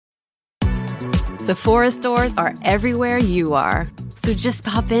Sephora stores are everywhere you are. So just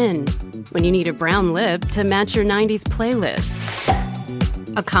pop in. When you need a brown lip to match your 90s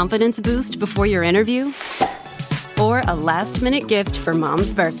playlist. A confidence boost before your interview? Or a last-minute gift for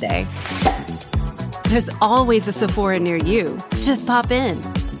mom's birthday. There's always a Sephora near you. Just pop in.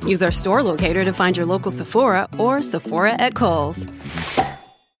 Use our store locator to find your local Sephora or Sephora at Kohl's.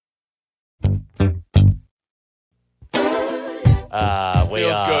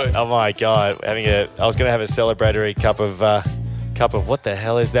 Feels good. Oh my God! I was going to have a celebratory cup of what the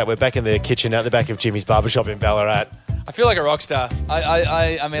hell is that? We're back in the kitchen out the back of Jimmy's barbershop in Ballarat. I feel like a rock star.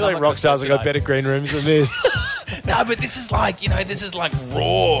 I mean, I feel like rock stars have got better green rooms than this. No, but this is like, this is like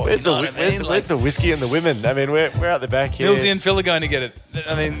raw. Where's the whiskey and the women? I mean, we're out the back here. Millsy and Phil are going to get it.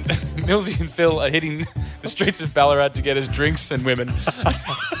 I mean, Millsy and Phil are hitting the streets of Ballarat to get us drinks and women. Just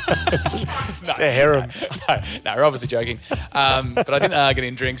a harem. No, we're obviously joking. But I think they are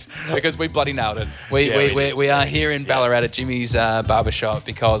getting drinks because we bloody nailed it. We are here in Ballarat at Jimmy's barbershop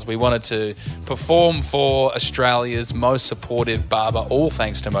because we wanted to perform for Australia's most supportive barber, all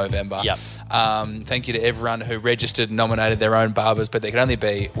thanks to Movember. Yep. Thank you to everyone who registered and nominated their own barbers, but there could only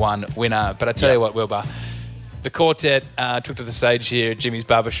be one winner. But I tell you what, Wilbur, the quartet took to the stage here at Jimmy's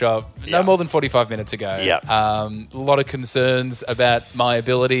barbershop no more than 45 minutes ago. A lot of concerns about my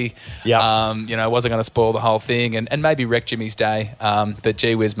ability. I wasn't going to spoil the whole thing and maybe wreck Jimmy's day. But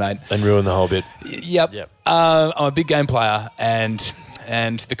gee whiz, mate. And ruin the whole bit. Yep. I'm a big game player and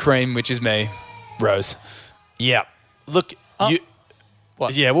the cream, which is me, rose. Yeah. Look, you...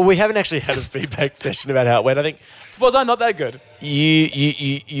 What? Yeah, well, we haven't actually had a feedback session about how it went. I think... Was I not that good?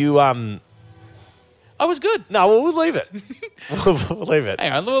 You I was good. No, well, we'll leave it. We'll leave it.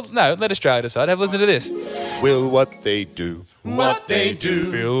 Hang on. No, let Australia decide. Have a listen to this. Will what they do. What they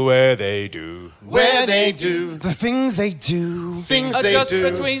do. Feel where they do. Where they do. The things they do. Things Are they just do.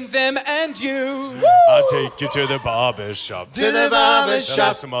 between them and you. I'll take you to the barber shop. To the barber Tell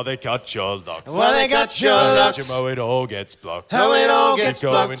shop. us how they cut your locks. While they got your How locks. you mow it all gets blocked. How it all gets Keep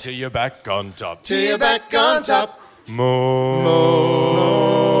blocked. going till you're back on top. Till you're back on top.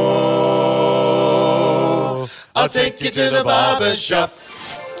 I'll take you to the barber shop.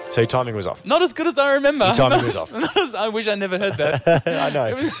 So your timing was off. Not as good as I remember. Your timing was off. I wish I never heard that. I know.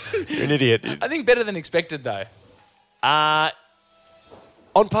 You're an idiot. I think better than expected, though. On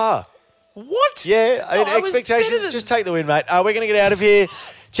par. What? Yeah, I mean, I was expectations. better than- Just take the win, mate. We're going to get out of here.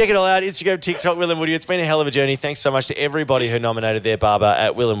 Check it all out. Instagram, TikTok, Will and Woody. It's been a hell of a journey. Thanks so much to everybody who nominated their barber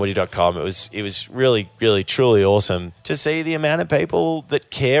at willandwoody.com. It was really, really, truly awesome to see the amount of people that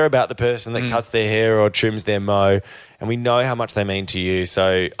care about the person that cuts their hair or trims their mow. And we know how much they mean to you.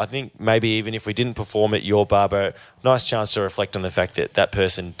 So I think maybe even if we didn't perform at your barber, nice chance to reflect on the fact that that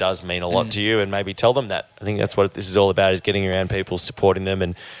person does mean a lot to you and maybe tell them that. I think that's what this is all about, is getting around people, supporting them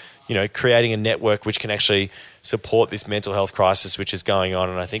and, creating a network which can actually support this mental health crisis which is going on.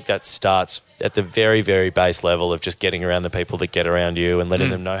 And I think that starts at the very, very base level of just getting around the people that get around you and letting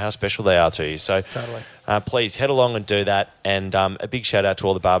them know how special they are to you. So please head along and do that. And a big shout out to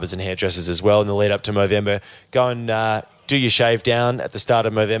all the barbers and hairdressers as well in the lead up to Movember. Go and do your shave down at the start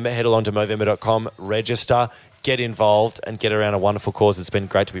of Movember. Head along to Movember.com, register, get involved and get around a wonderful cause it's been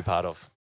great to be part of.